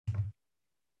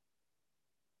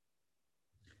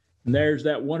And there's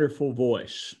that wonderful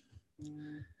voice.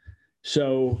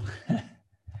 So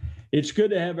it's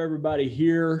good to have everybody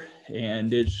here,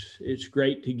 and it's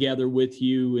great to gather with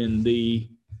you in the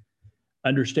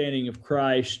understanding of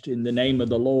Christ in the name of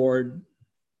the Lord,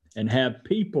 and have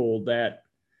people that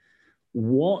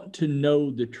want to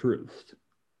know the truth.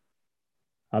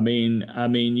 I mean,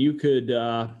 you could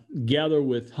gather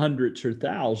with hundreds or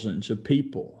thousands of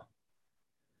people,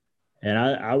 and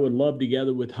I would love to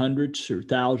gather with hundreds or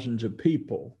thousands of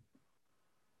people.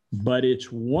 But it's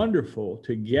wonderful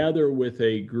to gather with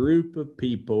a group of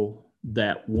people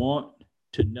that want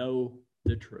to know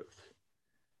the truth.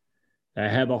 I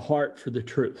have a heart for the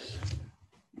truth.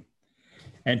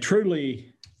 And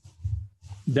truly,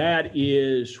 that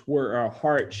is where our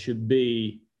heart should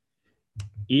be,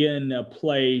 in a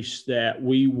place that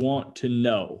we want to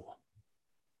know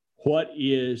what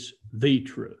is the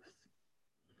truth.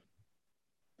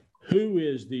 Who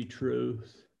is the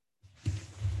truth?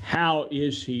 How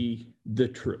is he the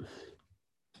truth?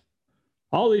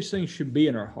 All these things should be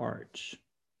in our hearts.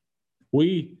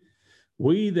 We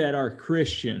that are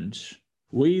Christians,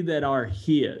 we that are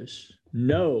his,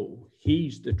 know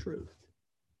he's the truth.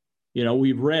 You know,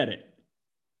 we've read it.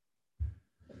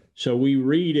 So we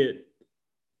read it,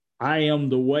 I am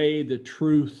the way, the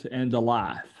truth, and the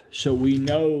life. So we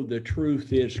know the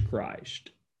truth is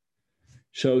Christ.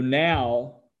 So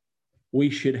now we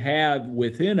should have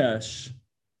within us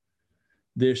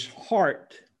this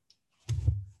heart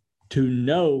to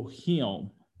know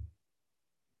him.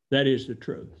 That is the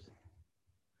truth.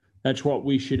 That's what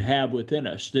we should have within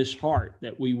us, this heart,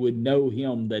 that we would know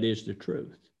him that is the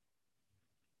truth.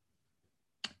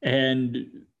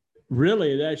 And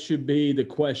really, that should be the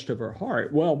quest of our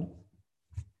heart. Well,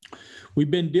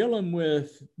 we've been dealing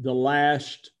with the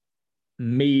last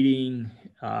meeting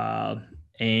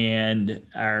and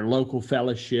our local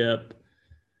fellowship,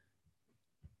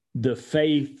 the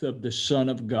faith of the Son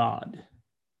of God.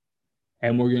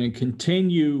 And we're going to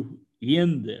continue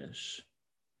in this,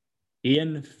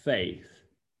 in faith.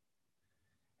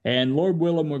 And Lord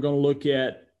willing, we're going to look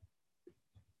at,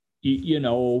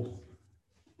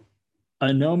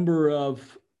 a number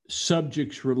of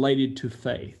subjects related to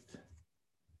faith.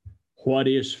 What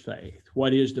is faith?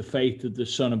 What is the faith of the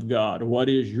Son of God? What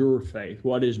is your faith?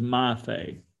 What is my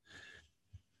faith?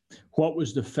 What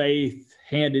was the faith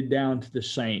handed down to the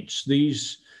saints?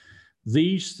 These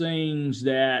things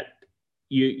that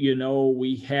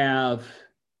we have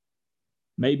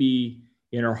maybe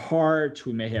in our hearts,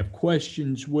 we may have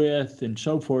questions with, and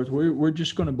so forth. We're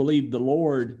just going to believe the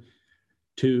Lord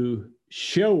to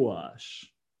show us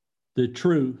the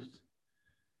truth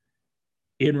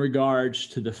in regards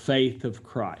to the faith of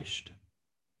Christ.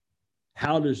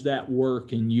 How does that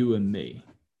work in you and me?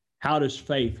 How does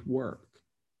faith work?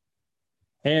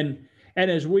 And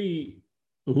as we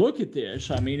look at this,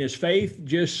 is faith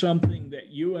just something that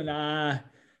you and I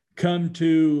come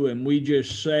to and we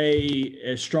just say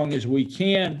as strong as we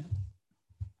can,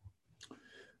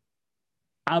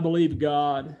 I believe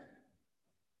God,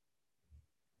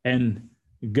 and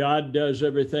God does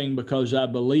everything because I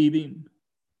believe him?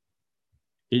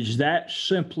 Is that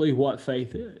simply what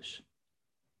faith is?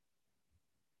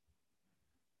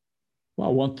 Well,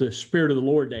 I want the Spirit of the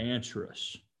Lord to answer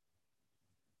us.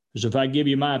 Because if I give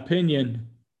you my opinion,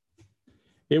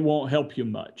 it won't help you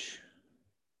much.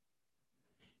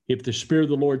 If the Spirit of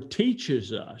the Lord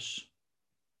teaches us,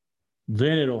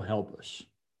 then it'll help us.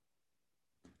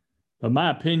 But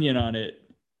my opinion on it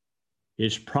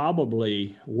is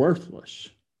probably worthless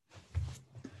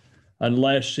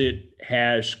unless it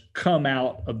has come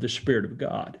out of the Spirit of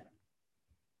God.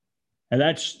 And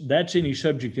that's any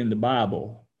subject in the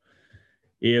Bible.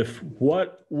 If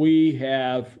what we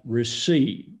have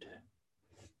received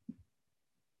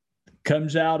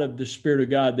comes out of the Spirit of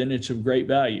God, then it's of great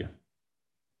value.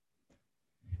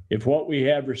 If what we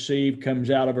have received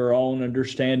comes out of our own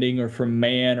understanding or from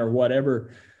man or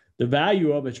whatever, the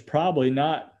value of it's probably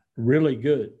not really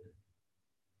good.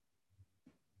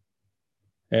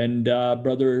 And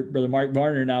Brother Mark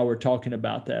Varner and I were talking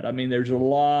about that. There's a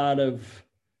lot of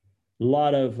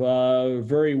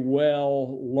very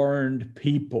well-learned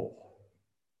people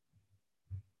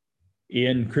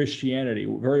in Christianity,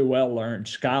 very well-learned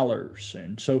scholars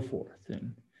and so forth.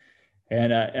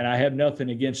 And I have nothing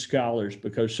against scholars,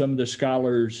 because some of the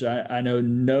scholars I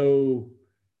know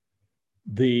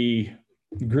the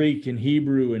Greek and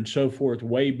Hebrew and so forth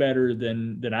way better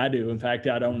than I do. In fact,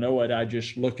 I don't know it. I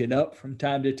just look it up from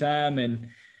time to time and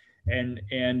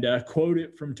quote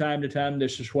it from time to time.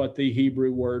 This is what the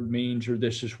Hebrew word means, or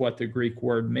this is what the Greek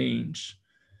word means.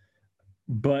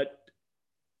 But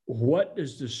what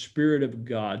does the Spirit of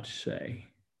God say?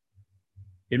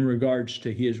 in regards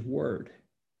to his word.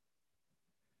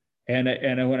 And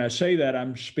when I say that,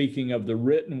 I'm speaking of the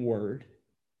written word,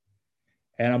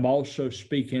 and I'm also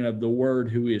speaking of the word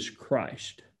who is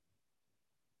Christ.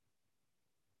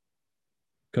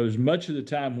 Because much of the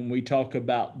time when we talk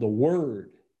about the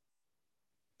word,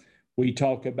 we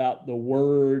talk about the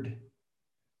word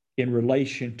in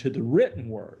relation to the written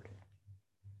word.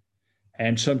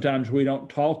 And sometimes we don't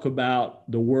talk about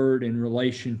the word in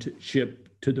relationship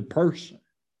to the person.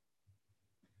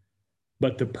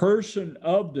 But the person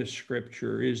of the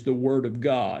scripture is the word of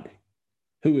God,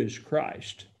 who is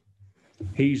Christ.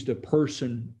 He's the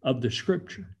person of the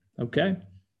scripture, okay?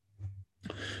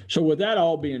 So with that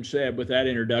all being said, with that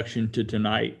introduction to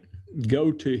tonight,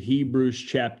 go to Hebrews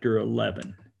chapter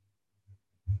 11.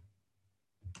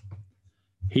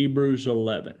 Hebrews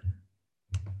 11.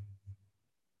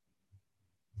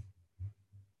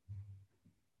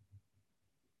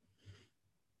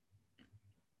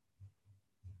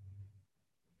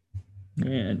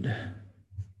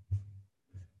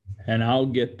 And I'll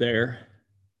get there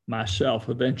myself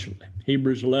eventually.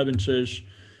 Hebrews 11 says,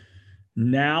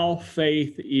 now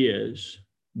faith is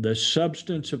the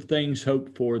substance of things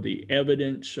hoped for, the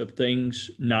evidence of things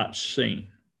not seen.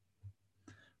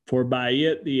 For by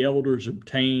it the elders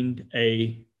obtained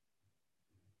a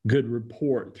good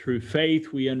report. Through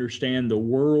faith we understand the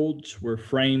worlds were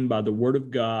framed by the word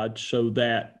of God, so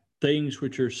that things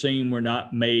which are seen were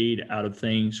not made out of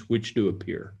things which do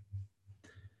appear.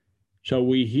 So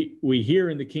we hear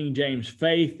in the King James,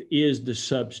 faith is the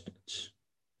substance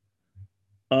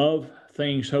of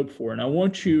things hoped for. And I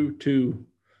want you to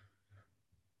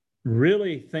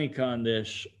really think on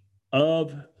this,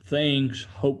 of things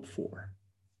hoped for.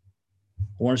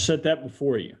 I want to set that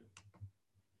before you.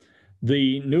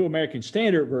 The New American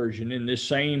Standard Version in this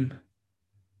same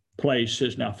place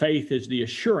says, now faith is the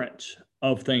assurance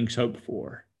of things hoped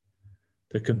for,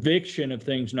 the conviction of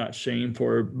things not seen,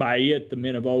 for by it the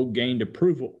men of old gained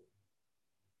approval.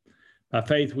 By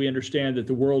faith we understand that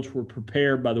the worlds were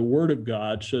prepared by the word of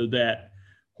God, so that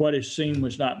what is seen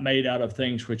was not made out of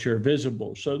things which are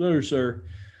visible. So those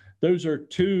are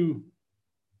two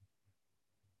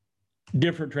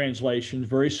different translations,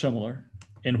 very similar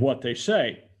in what they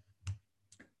say.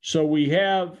 So we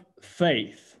have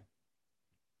faith.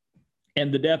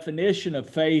 And the definition of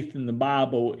faith in the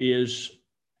Bible is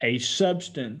a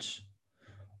substance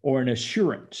or an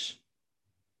assurance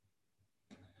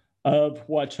of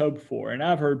what's hoped for. And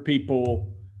I've heard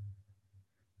people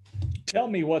tell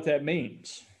me what that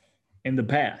means in the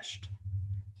past.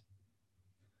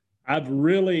 I've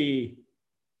really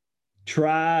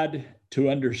tried to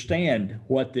understand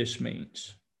what this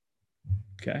means.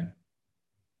 Okay?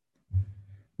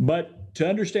 But to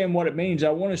understand what it means, I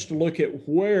want us to look at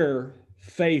where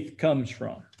faith comes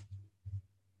from.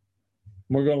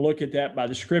 We're going to look at that by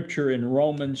the scripture in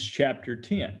Romans chapter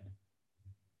 10.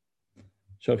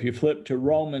 So if you flip to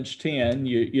Romans 10,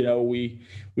 we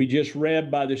just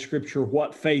read by the scripture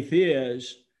what faith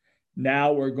is.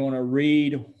 Now we're going to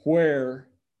read where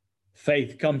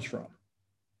faith comes from.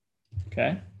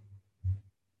 Okay?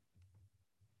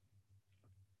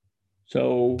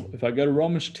 So if I go to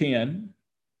Romans 10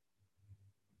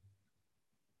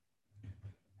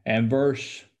 and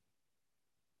verse,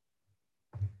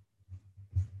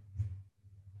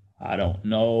 I don't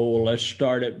know, let's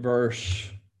start at verse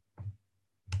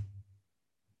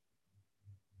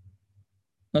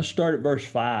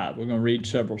 5. We're going to read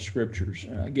several scriptures.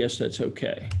 I guess that's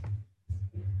okay.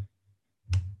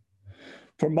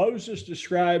 For Moses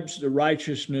describes the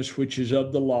righteousness which is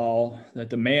of the law,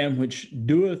 that the man which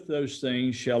doeth those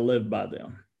things shall live by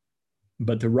them.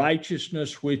 But the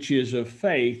righteousness which is of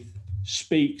faith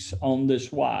speaks on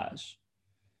this wise.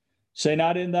 Say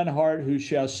not in thine heart, who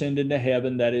shall ascend into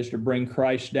heaven, that is to bring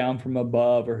Christ down from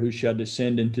above, or who shall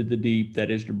descend into the deep,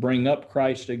 that is to bring up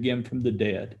Christ again from the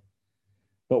dead.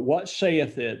 But what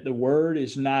saith it? The word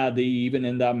is nigh thee, even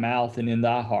in thy mouth and in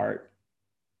thy heart.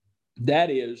 That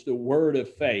is the word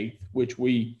of faith which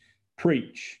we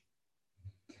preach.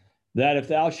 That if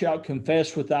thou shalt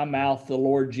confess with thy mouth the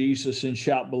Lord Jesus, and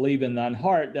shalt believe in thine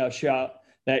heart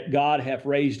that God hath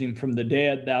raised him from the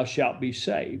dead, thou shalt be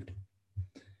saved.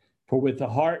 For with the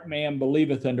heart man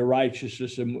believeth unto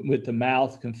righteousness, and with the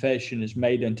mouth confession is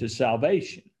made unto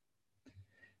salvation.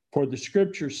 For the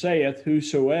scripture saith,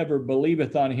 whosoever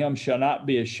believeth on him shall not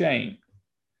be ashamed.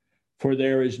 For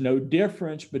there is no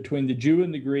difference between the Jew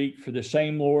and the Greek, for the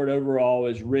same Lord over all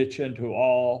is rich unto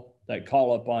all that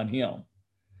call upon him.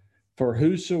 For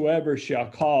whosoever shall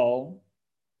call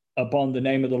upon the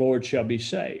name of the Lord shall be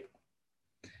saved.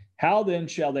 How then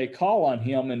shall they call on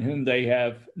him in whom they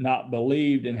have not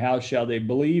believed? And how shall they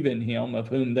believe in him of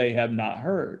whom they have not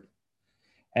heard?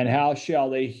 And how shall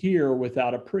they hear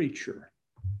without a preacher?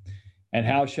 And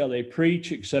how shall they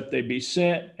preach except they be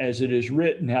sent? As it is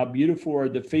written, how beautiful are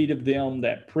the feet of them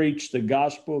that preach the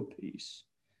gospel of peace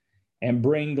and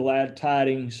bring glad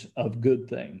tidings of good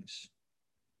things.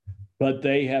 But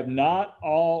they have not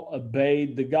all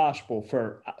obeyed the gospel.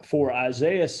 For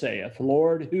Isaiah saith,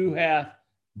 Lord, who hath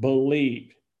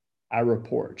believed our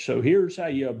report? So here's how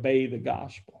you obey the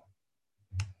gospel.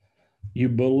 You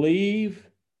believe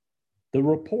the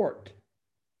report.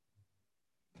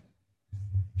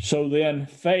 So then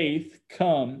faith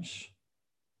comes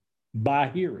by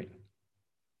hearing.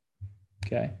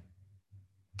 Okay.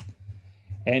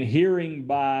 And hearing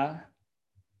by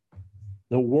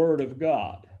the word of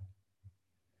God.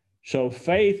 So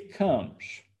faith comes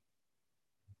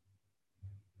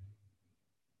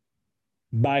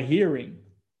by hearing,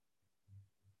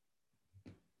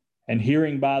 and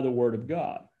hearing by the word of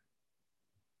God.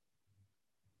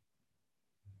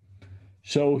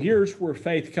 So here's where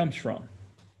faith comes from.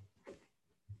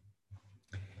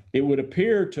 It would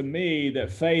appear to me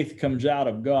that faith comes out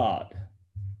of God.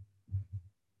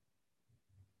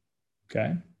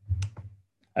 Okay?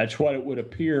 That's what it would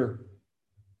appear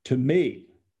to me.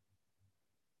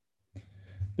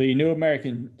 The New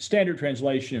American Standard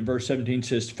Translation in verse 17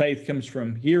 says, faith comes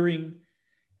from hearing,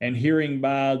 and hearing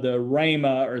by the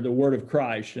rhema, or the word of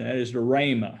Christ, and that is the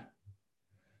rhema.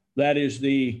 That is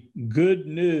the good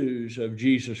news of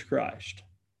Jesus Christ.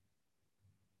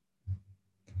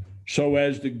 So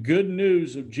as the good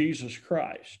news of Jesus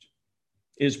Christ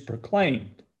is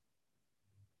proclaimed,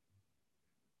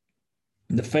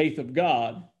 the faith of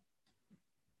God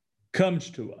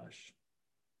comes to us.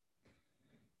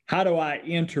 How do I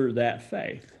enter that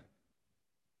faith?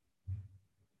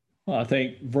 Well, I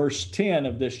think verse 10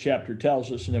 of this chapter tells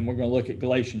us, and then we're going to look at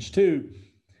Galatians 2.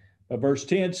 But verse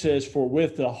 10 says, for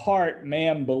with the heart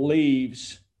man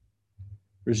believes,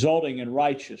 resulting in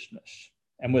righteousness,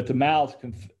 and with the mouth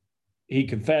he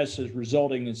confesses,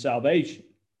 resulting in salvation.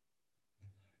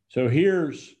 So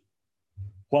here's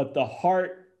what the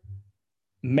heart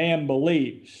man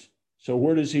believes. So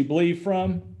where does he believe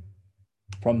from?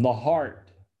 From the heart.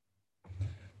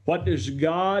 What does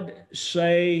God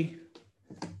say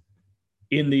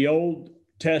in the Old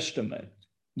Testament?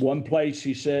 One place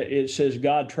it says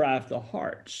God trieth the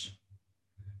hearts.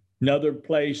 Another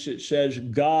place it says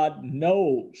God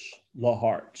knows the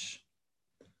hearts.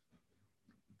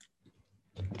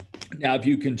 Now, if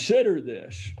you consider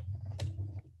this,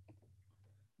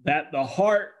 that the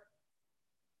heart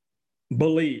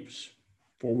believes,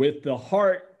 for with the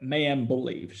heart man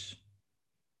believes.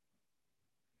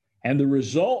 And the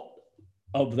result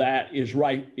of that is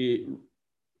righteousness.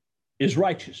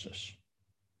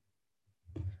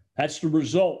 That's the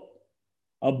result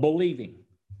of believing.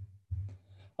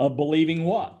 Of believing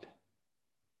what?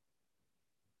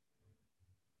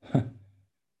 The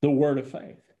word of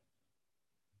faith.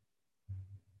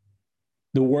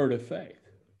 The word of faith.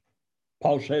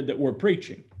 Paul said that we're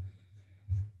preaching.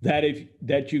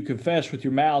 That you confess with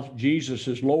your mouth Jesus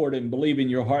is Lord and believe in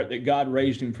your heart that God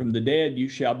raised him from the dead, you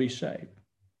shall be saved.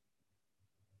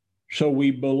 So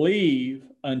we believe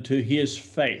unto his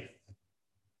faith.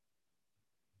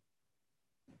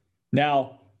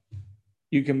 Now,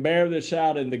 you can bear this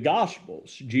out in the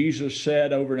Gospels. Jesus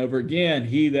said over and over again,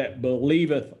 he that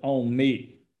believeth on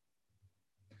me,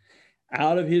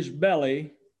 out of his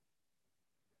belly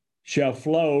shall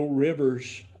flow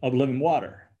rivers of living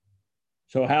water.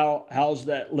 So how's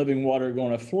that living water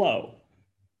going to flow?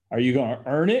 Are you going to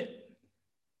earn it?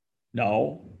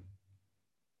 No.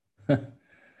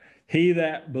 He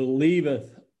that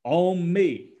believeth on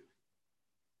me,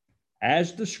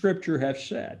 as the scripture hath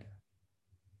said,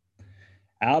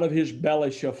 out of his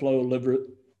belly shall flow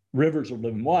rivers of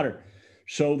living water.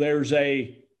 So there's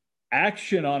a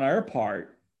action on our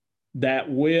part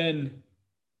that when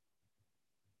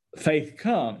faith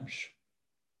comes,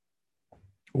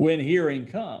 when hearing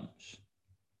comes,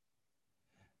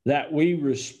 that we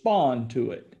respond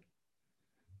to it,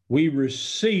 we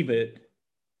receive it,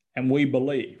 and we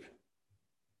believe.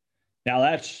 Now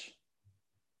that's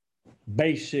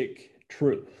basic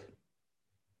truth.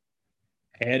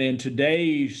 And in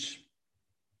today's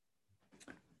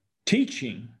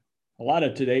teaching, a lot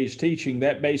of today's teaching,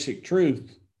 that basic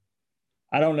truth,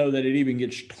 I don't know that it even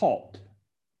gets taught.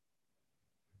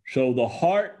 So the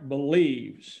heart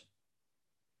believes,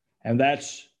 and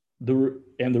the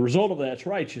result of that's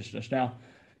righteousness. Now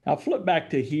flip back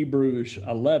to Hebrews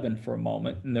 11 for a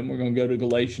moment, and then we're going to go to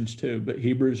Galatians 2, but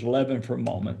Hebrews 11 for a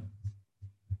moment.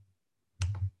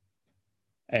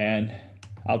 And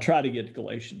I'll try to get to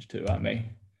Galatians 2. I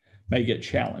may get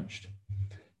challenged.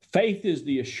 Faith is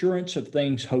the assurance of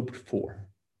things hoped for,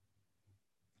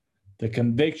 the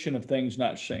conviction of things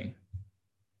not seen.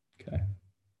 Okay.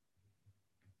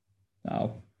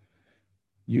 Now,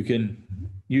 you can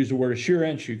use the word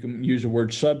assurance, you can use the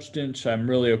word substance. I'm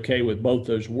really okay with both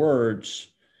those words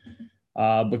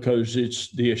because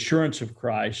it's the assurance of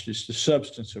Christ, it's the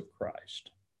substance of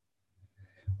Christ.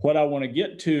 What I want to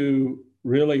get to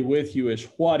really with you is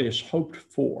what is hoped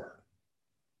for.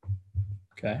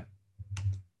 Okay.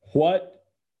 What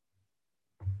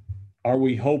are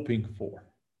we hoping for?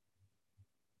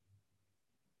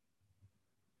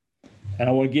 And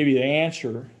I want to give you the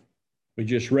answer. We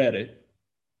just read it.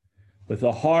 With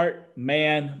the heart,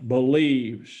 man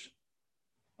believes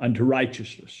unto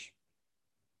righteousness.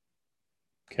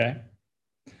 Okay?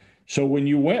 So when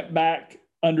you went back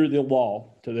under the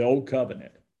law to the old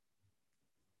covenant,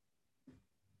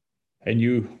 and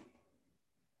you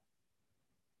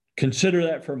consider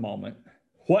that for a moment,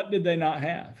 what did they not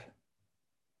have?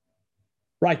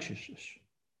 Righteousness.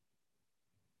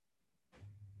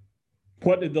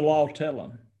 What did the law tell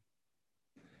them?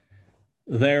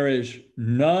 There is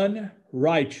none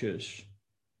righteous,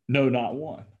 no, not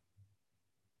one.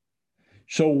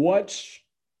 So what's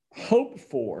hoped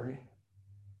for?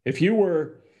 If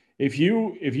you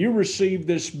received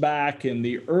this back in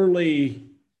the early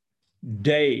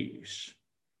days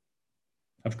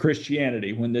of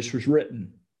Christianity when this was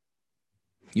written,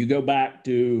 you go back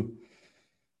to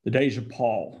the days of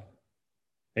Paul,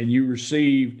 and you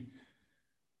received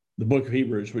the book of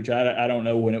Hebrews, which I don't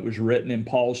know when it was written in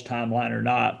Paul's timeline or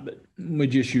not, but we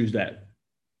just use that.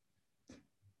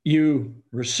 You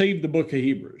received the book of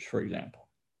Hebrews, for example.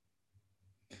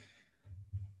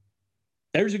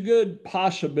 There's a good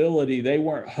possibility they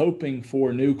weren't hoping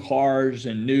for new cars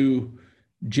and new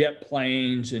jet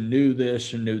planes and new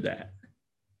this and new that.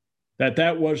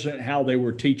 That wasn't how they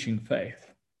were teaching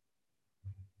faith.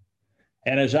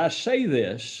 And as I say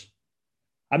this,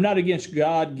 I'm not against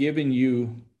God giving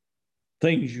you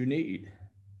things you need.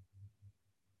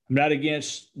 I'm not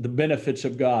against the benefits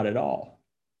of God at all.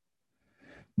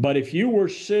 But if you were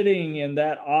sitting in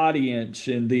that audience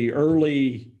in the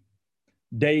early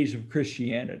days of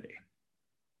Christianity,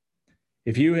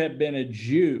 if you had been a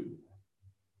Jew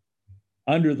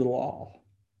under the law,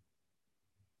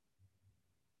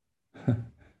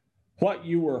 what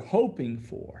you were hoping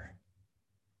for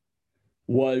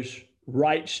was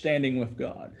right standing with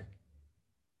God.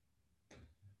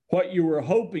 What you were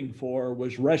hoping for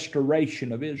was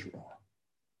restoration of Israel.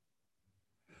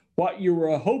 What you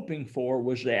were hoping for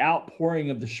was the outpouring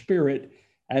of the Spirit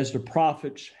as the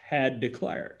prophets had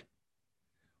declared.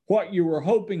 What you were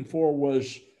hoping for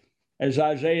was, as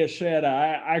Isaiah said,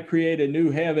 I create a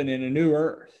new heaven and a new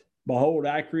earth. Behold,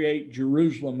 I create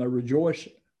Jerusalem a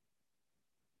rejoicing.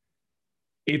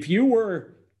 If you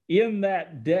were in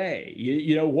that day,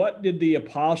 you know, what did the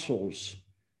apostles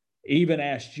even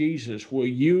ask Jesus? Will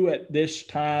you at this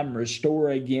time restore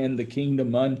again the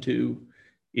kingdom unto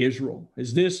Israel?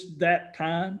 Is this that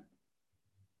time?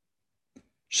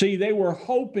 See, they were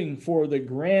hoping for the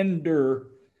grandeur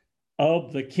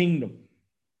of the kingdom.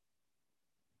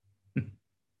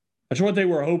 That's what they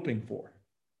were hoping for.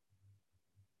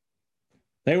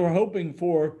 They were hoping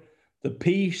for the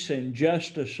peace and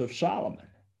justice of Solomon.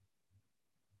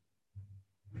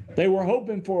 They were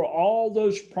hoping for all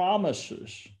those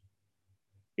promises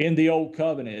in the old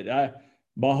covenant.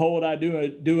 Behold, I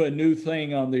do a new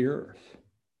thing on the earth.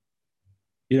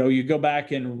 You know, you go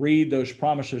back and read those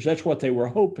promises. That's what they were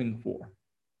hoping for.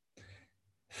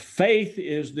 Faith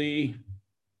is the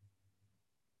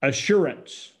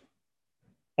assurance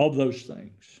of those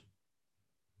things.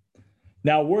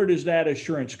 Now, where does that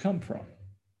assurance come from?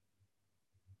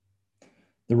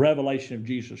 The revelation of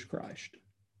Jesus Christ.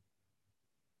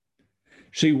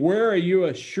 See, where are you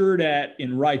assured at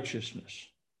in righteousness?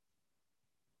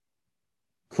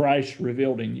 Christ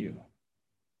revealed in you.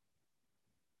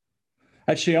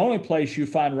 That's the only place you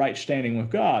find right standing with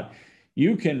God.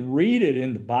 You can read it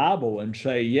in the Bible and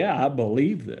say, yeah, I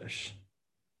believe this.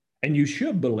 And you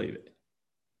should believe it.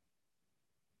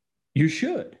 You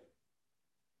should.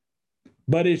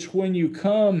 But it's when you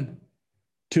come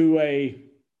to a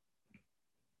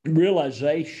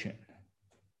realization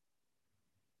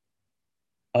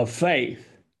of faith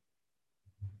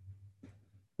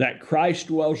that Christ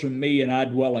dwells in me and I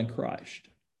dwell in Christ,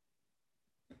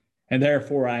 and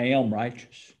therefore I am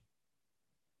righteous.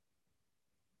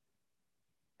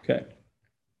 Okay.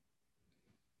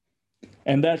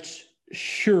 And that's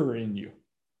sure in you.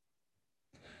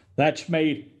 That's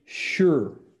made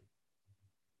sure.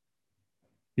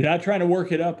 You're not trying to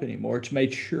work it up anymore. It's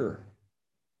made sure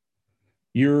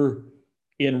you're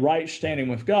in right standing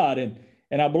with God.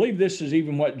 And I believe this is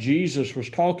even what Jesus was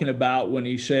talking about when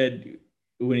he said,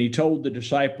 when he told the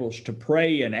disciples to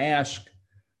pray and ask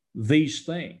these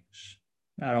things.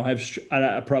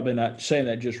 I'm probably not saying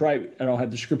that just right. I don't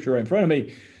have the scripture right in front of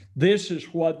me. This is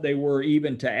what they were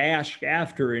even to ask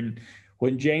after. And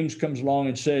when James comes along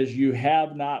and says, you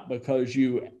have not because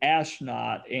you ask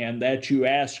not, and that you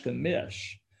ask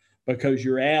amiss, because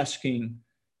you're asking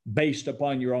based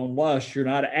upon your own lust, you're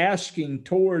not asking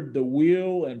toward the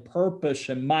will and purpose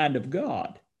and mind of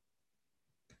God.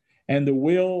 And the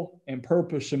will and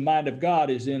purpose and mind of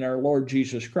God is in our Lord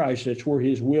Jesus Christ. That's where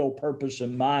his will, purpose,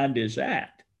 and mind is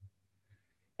at.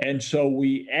 And so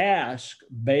we ask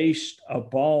based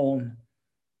upon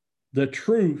the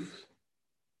truth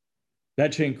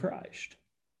that's in Christ.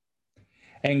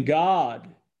 And God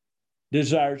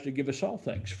desires to give us all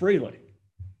things freely.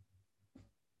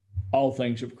 All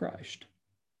things of Christ.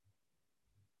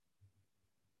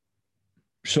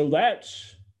 So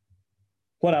that's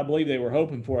what I believe they were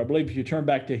hoping for. I believe if you turn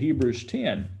back to Hebrews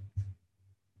 10,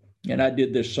 and I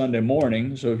did this Sunday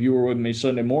morning, so if you were with me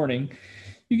Sunday morning,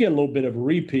 you get a little bit of a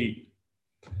repeat.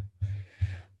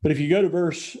 But if you go to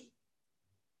verse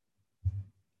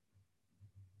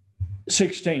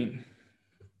 16,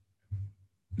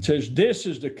 it says, this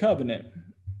is the covenant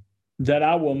that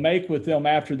I will make with them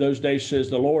after those days, says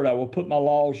the Lord. I will put my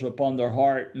laws upon their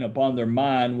heart, and upon their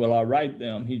mind will I write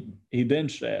them. He then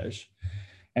says,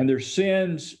 and their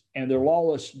sins and their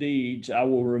lawless deeds I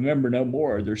will remember no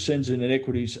more. Their sins and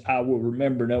iniquities I will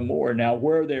remember no more. Now,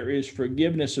 where there is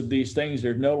forgiveness of these things,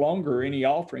 there's no longer any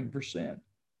offering for sin.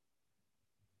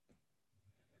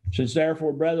 Since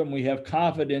therefore, brethren, we have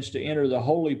confidence to enter the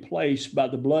holy place by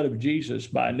the blood of Jesus,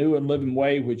 by a new and living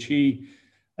way which he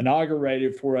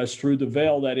inaugurated for us through the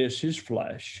veil that is his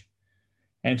flesh.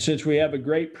 And since we have a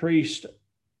great priest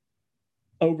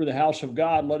over the house of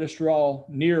God, let us draw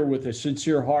near with a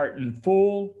sincere heart and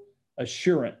full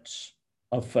assurance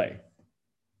of faith,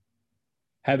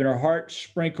 having our hearts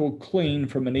sprinkled clean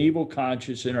from an evil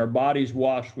conscience and our bodies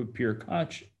washed with pure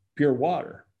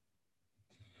water.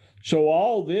 So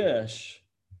all this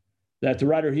that the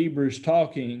writer of Hebrews is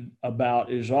talking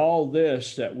about is all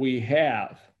this that we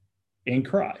have in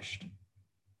Christ.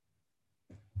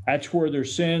 That's where their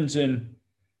sins and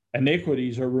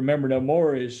iniquities are remembered no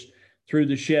more, is through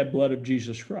the shed blood of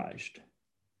Jesus Christ.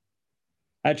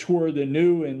 That's where the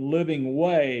new and living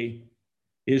way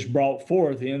is brought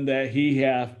forth, in that he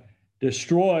hath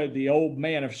destroyed the old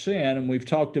man of sin, and we've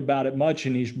talked about it much,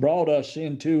 and he's brought us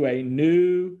into a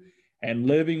new and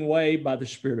living way by the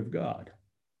Spirit of God.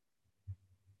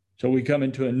 So we come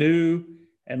into a new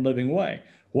and living way.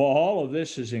 Well, all of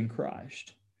this is in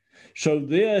Christ. So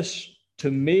this, to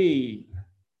me,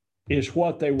 is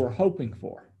what they were hoping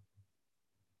for.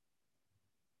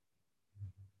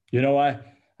 You know, I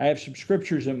have some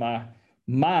scriptures in my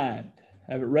mind.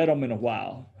 I haven't read them in a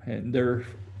while, and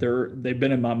they've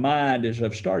been in my mind as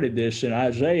I've started this. In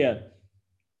Isaiah,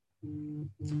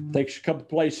 takes a couple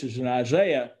places in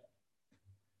Isaiah.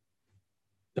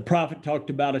 The prophet talked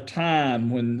about a time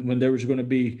when there was going to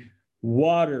be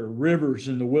water, rivers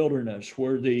in the wilderness,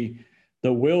 where the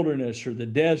wilderness or the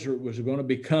desert was going to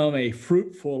become a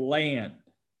fruitful land,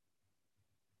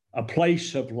 a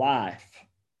place of life,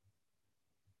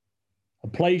 a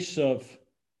place of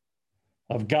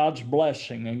God's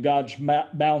blessing and God's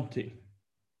bounty.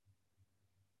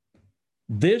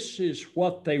 This is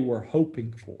what they were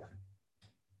hoping for.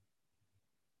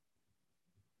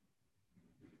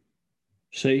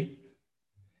 See?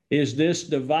 Is this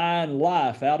divine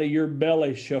life? Out of your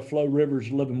belly shall flow rivers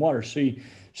of living water. See,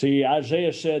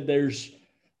 Isaiah said there's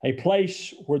a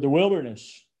place where the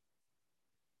wilderness,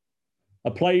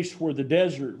 a place where the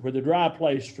desert, where the dry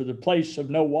place, for the place of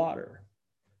no water,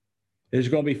 is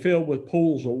going to be filled with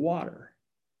pools of water.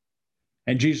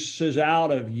 And Jesus says,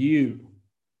 out of you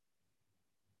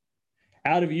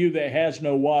that has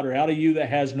no water, out of you that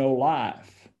has no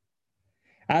life,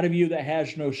 out of you that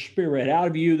has no spirit, out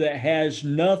of you that has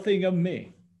nothing of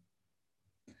me,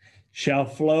 shall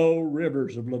flow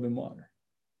rivers of living water.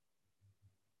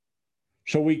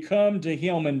 So we come to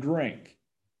him and drink,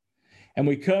 and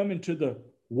we come into the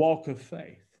walk of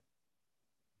faith.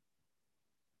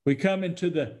 We come into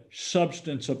the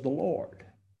substance of the Lord.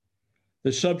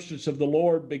 The substance of the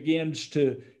Lord begins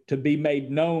to be made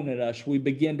known in us. We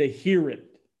begin to hear it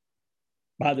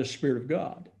by the Spirit of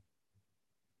God.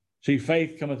 See,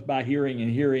 faith cometh by hearing,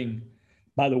 and hearing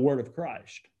by the word of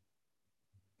Christ.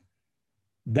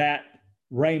 That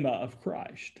rhema of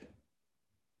Christ.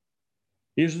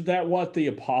 Isn't that what the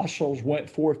apostles went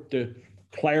forth to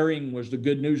declaring was the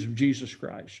good news of Jesus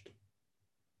Christ?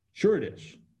 Sure it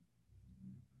is.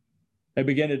 They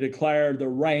began to declare the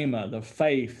rhema, the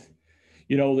faith,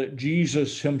 that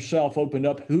Jesus himself opened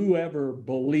up. Whoever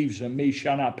believes in me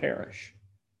shall not perish,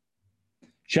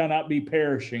 shall not be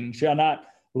perishing, shall not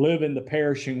live in the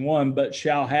perishing one, but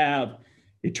shall have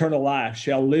eternal life,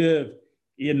 shall live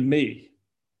in me.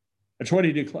 That's what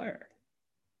he declared.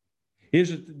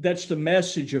 That's the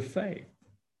message of faith.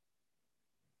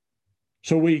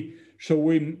 So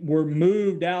we're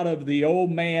moved out of the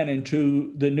old man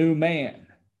into the new man.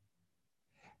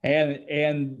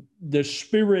 And the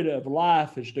Spirit of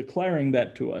life is declaring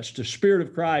that to us. The Spirit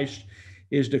of Christ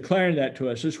is declaring that to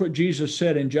us. That's what Jesus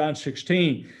said in John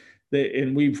 16.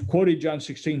 And we've quoted John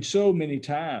 16 so many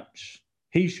times.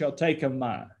 He shall take of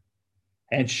mine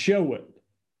and show it.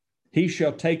 He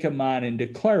shall take of mine and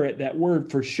declare it. That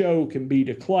word for show can be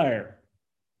declare.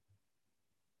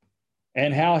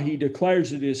 And how he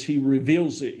declares it is he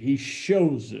reveals it. He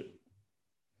shows it.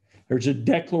 There's a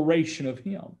declaration of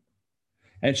him.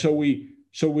 And so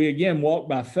we again walk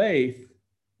by faith,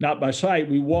 not by sight.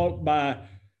 We walk by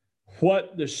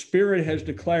what the Spirit has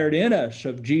declared in us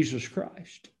of Jesus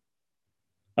Christ,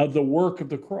 of the work of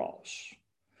the cross,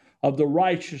 of the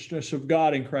righteousness of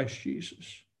God in Christ Jesus.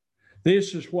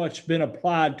 This is what's been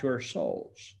applied to our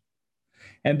souls.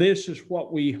 And this is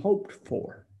what we hoped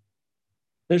for.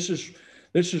 This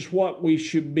is what we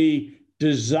should be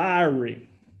desiring.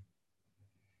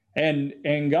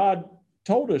 And God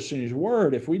told us in his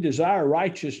word, if we desire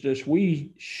righteousness,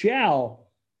 we shall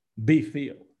be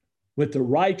filled with the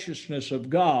righteousness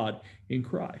of God in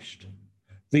Christ,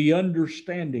 the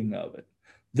understanding of it,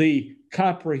 the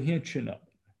comprehension of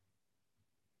it.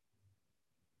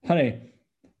 Honey,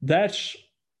 that's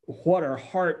what our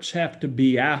hearts have to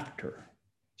be after.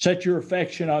 Set your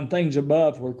affection on things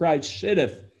above where Christ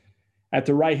sitteth at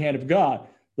the right hand of God.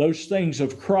 Those things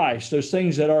of Christ, those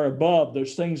things that are above,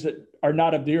 those things that are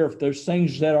not of the earth, those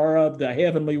things that are of the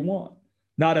heavenly one,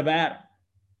 not of Adam.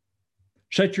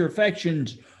 Set your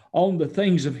affections on the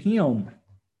things of him.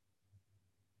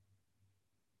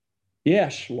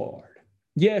 Yes, Lord.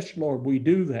 Yes, Lord, we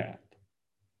do that.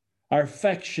 Our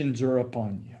affections are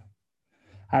upon you.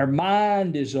 Our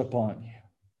mind is upon you,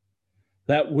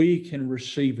 that we can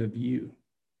receive of you.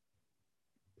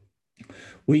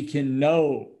 We can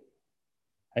know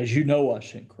as you know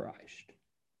us in Christ.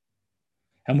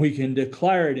 And we can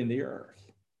declare it in the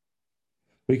earth.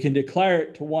 We can declare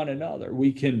it to one another.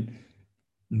 We can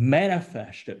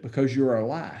manifest it because you're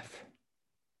alive.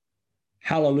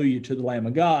 Hallelujah to the Lamb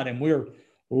of God. And we're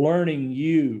learning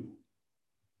you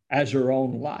as our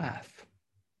own life,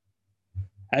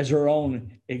 as our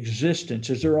own existence,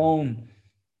 as our own,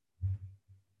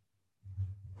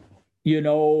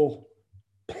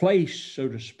 place, so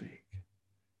to speak.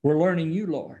 We're learning you,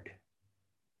 Lord.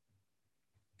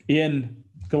 In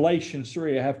Galatians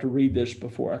 3, I have to read this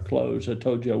before I close. I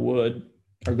told you I would.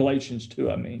 Or Galatians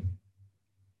 2, I mean.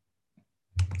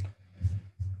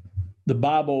 The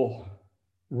Bible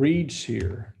reads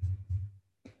here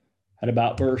at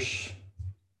about verse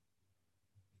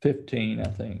 15, I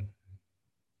think.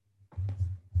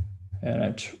 And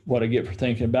that's what I get for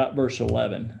thinking about verse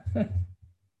 11.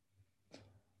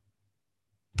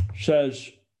 Says,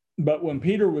 but when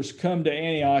Peter was come to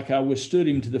Antioch, I withstood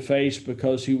him to the face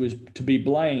because he was to be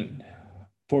blamed.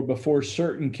 For before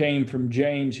certain came from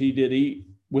James, he did eat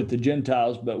with the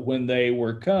Gentiles, but when they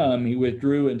were come, he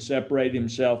withdrew and separated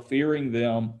himself, fearing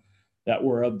them that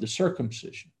were of the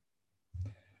circumcision.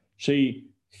 See,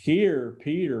 here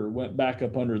Peter went back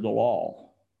up under the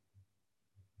law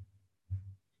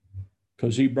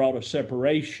because he brought a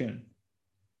separation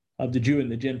of the Jew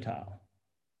and the Gentile.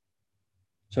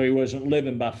 So he wasn't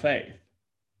living by faith.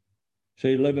 So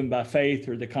he's living by faith,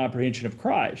 or the comprehension of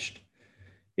Christ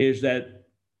is that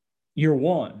you're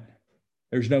one.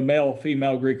 There's no male,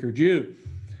 female, Greek, or Jew.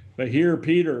 But here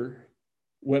Peter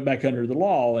went back under the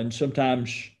law, and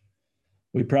sometimes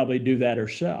we probably do that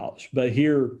ourselves. But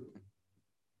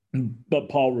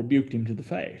Paul rebuked him to the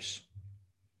face.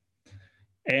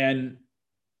 And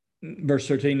verse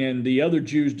 13, and the other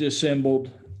Jews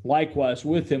dissembled likewise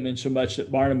with him, insomuch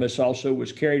that Barnabas also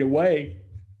was carried away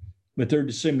with their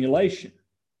dissimulation.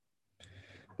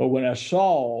 But when I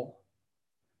saw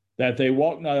that they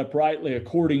walked not uprightly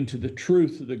according to the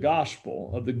truth of the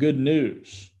gospel, of the good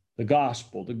news, the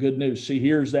gospel, the good news. See,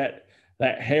 here's that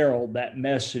herald, that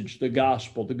message, the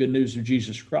gospel, the good news of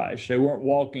Jesus Christ. They weren't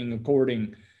walking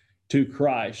according to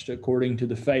Christ, according to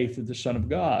the faith of the Son of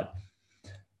God.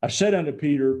 I said unto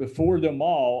Peter before them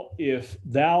all, if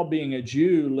thou being a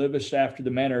Jew livest after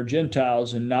the manner of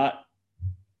Gentiles and not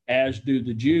as do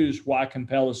the Jews. Why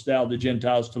compellest thou the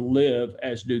Gentiles to live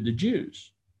as do the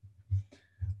Jews?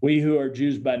 We who are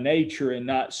Jews by nature and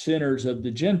not sinners of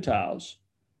the Gentiles,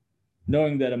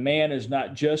 knowing that a man is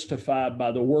not justified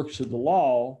by the works of the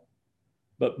law,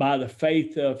 but by the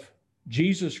faith of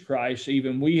Jesus Christ,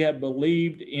 even we have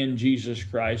believed in Jesus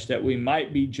Christ, that we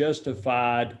might be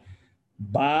justified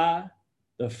by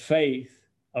the faith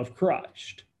of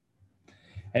Christ,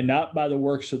 and not by the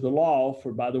works of the law,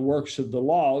 for by the works of the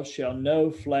law shall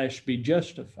no flesh be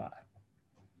justified.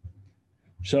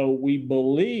 So we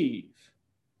believe,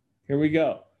 here we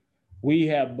go, we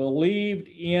have believed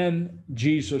in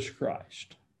Jesus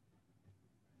Christ,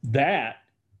 that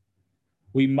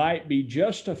we might be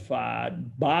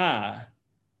justified by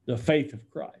the faith of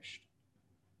Christ,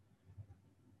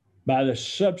 by the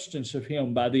substance of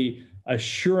him, by the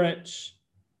assurance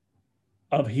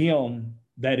of him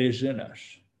that is in us,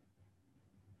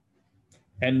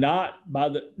 and not by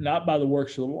the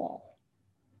works of the law.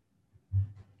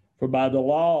 For by the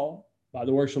law, by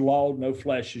the works of the law, no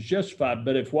flesh is justified.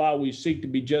 But if while we seek to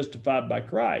be justified by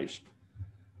Christ,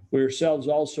 we ourselves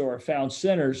also are found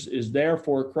sinners, is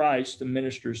therefore Christ the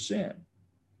minister's sin?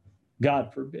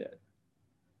 God forbid.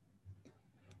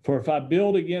 For if I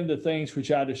build again the things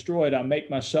which I destroyed, I make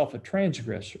myself a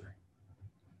transgressor.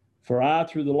 For I,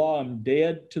 through the law, am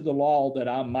dead to the law, that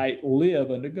I might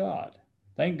live unto God.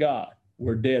 Thank God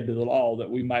we're dead to the law, that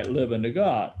we might live unto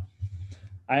God.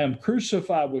 I am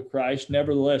crucified with Christ,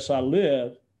 nevertheless I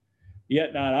live,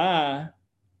 yet not I,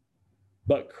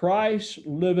 but Christ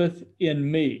liveth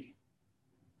in me.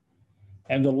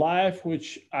 And the life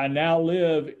which I now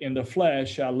live in the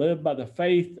flesh, I live by the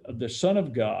faith of the Son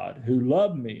of God, who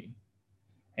loved me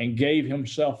and gave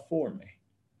himself for me.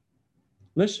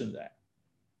 Listen to that.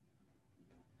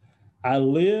 I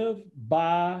live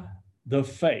by the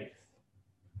faith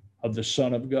of the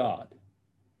Son of God,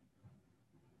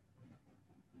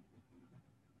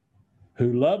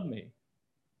 who loved me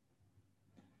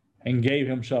and gave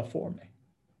himself for me.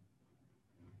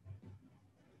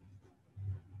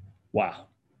 Wow.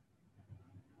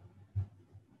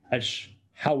 That's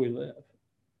how we live.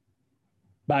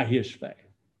 By his faith,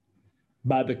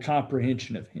 by the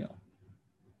comprehension of him,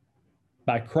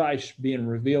 by Christ being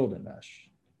revealed in us,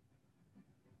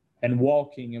 and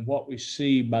walking in what we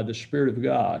see by the Spirit of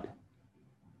God,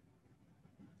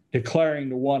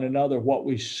 declaring to one another what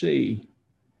we see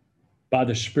by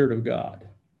the Spirit of God.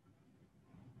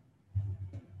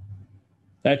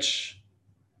 That's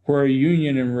where a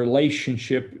union and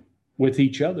relationship with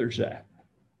each other's at,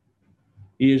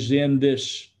 is in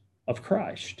this of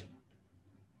Christ.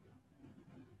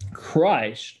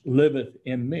 Christ liveth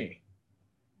in me.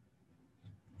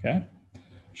 Okay?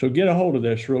 So get a hold of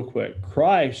this real quick.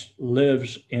 Christ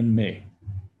lives in me.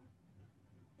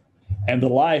 And the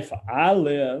life I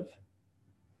live,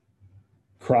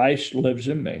 Christ lives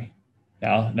in me.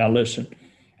 Now listen.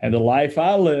 And the life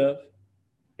I live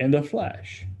in the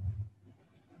flesh,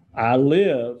 I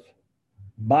live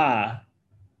by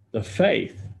the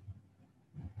faith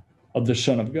of the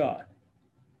Son of God.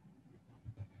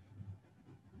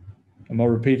 I'm going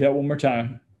to repeat that one more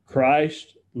time.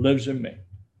 Christ lives in me.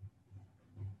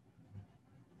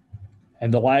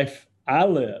 And the life I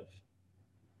live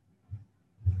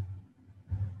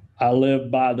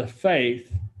by the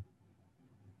faith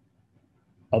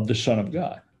of the Son of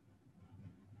God.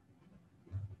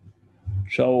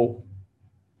 So,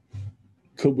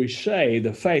 could we say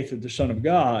the faith of the Son of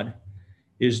God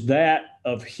is that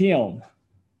of him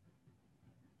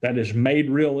that is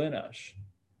made real in us,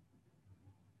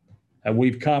 and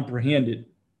we've comprehended,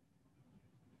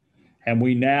 and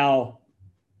we now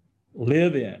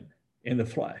live in the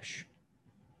flesh,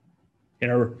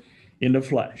 in the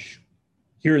flesh,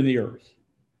 here in the earth.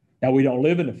 Now, we don't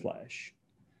live in the flesh,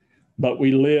 but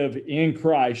we live in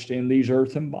Christ in these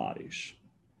earthen bodies.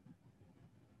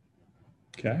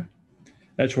 Okay?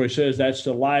 That's what he says. That's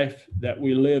the life that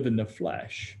we live in the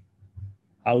flesh.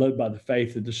 I live by the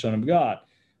faith of the Son of God,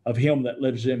 of him that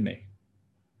lives in me.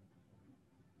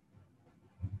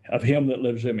 Of him that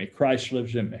lives in me. Christ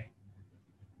lives in me.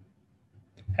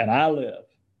 And I live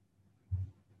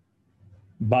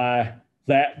by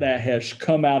that has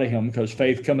come out of him, because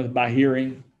faith cometh by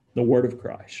hearing the word of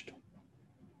Christ.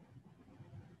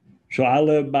 So I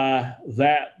live by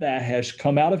that has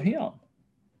come out of him.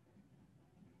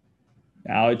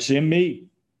 Now it's in me.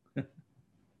 It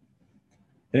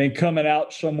ain't coming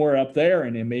out somewhere up there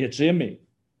and in me, it's in me.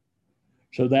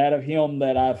 So that of him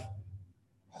that I've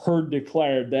heard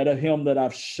declared, that of him that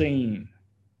I've seen,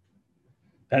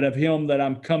 that of him that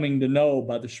I'm coming to know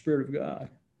by the Spirit of God,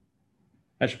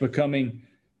 that's becoming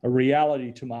a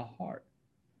reality to my heart.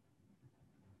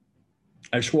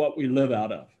 That's what we live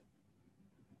out of.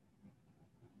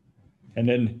 And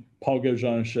then Paul goes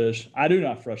on and says, I do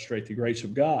not frustrate the grace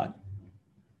of God.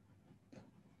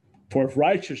 For if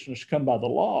righteousness come by the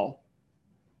law,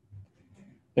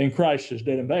 then Christ is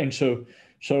dead in vain. So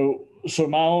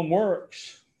my own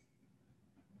works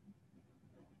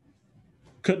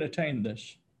couldn't attain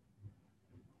this.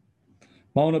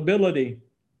 My own ability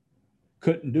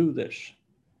couldn't do this.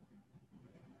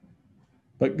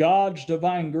 But God's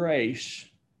divine grace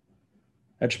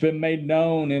that's been made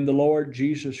known in the Lord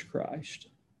Jesus Christ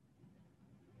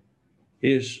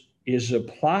is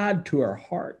applied to our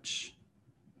hearts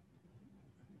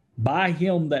by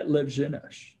him that lives in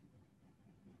us.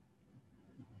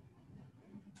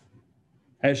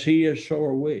 As he is, so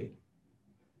are we.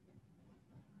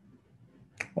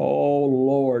 Oh,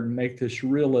 Lord, make this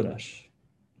real in us.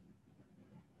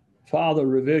 Father,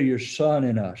 reveal your Son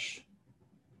in us,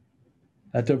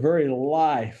 that the very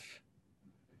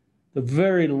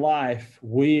life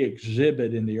we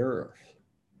exhibit in the earth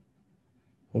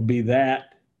will be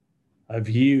that of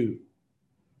you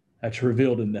that's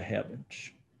revealed in the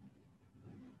heavens.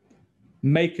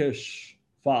 Make us,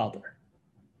 Father,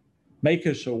 make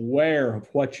us aware of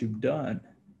what you've done.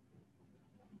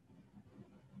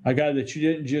 My God, that you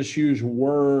didn't just use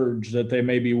words that they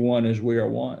may be one as we are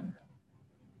one.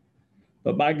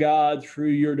 But my God, through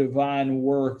your divine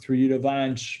work, through your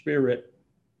divine spirit,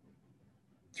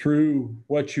 through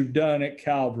what you've done at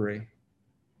Calvary,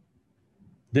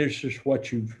 this is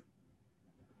what you've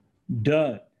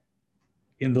done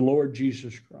in the Lord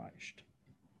Jesus Christ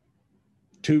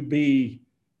to be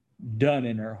done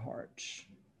in our hearts.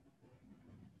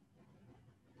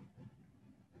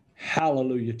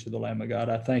 Hallelujah to the Lamb of God.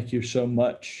 I thank you so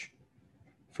much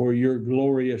for your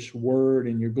glorious word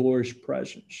and your glorious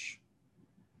presence,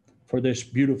 for this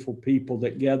beautiful people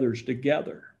that gathers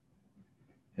together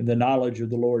in the knowledge of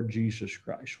the Lord Jesus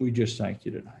Christ. We just thank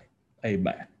you tonight.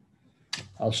 Amen.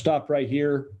 I'll stop right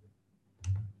here.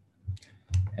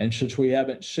 And since we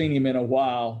haven't seen him in a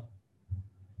while,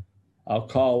 I'll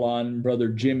call on Brother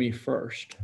Jimmy first.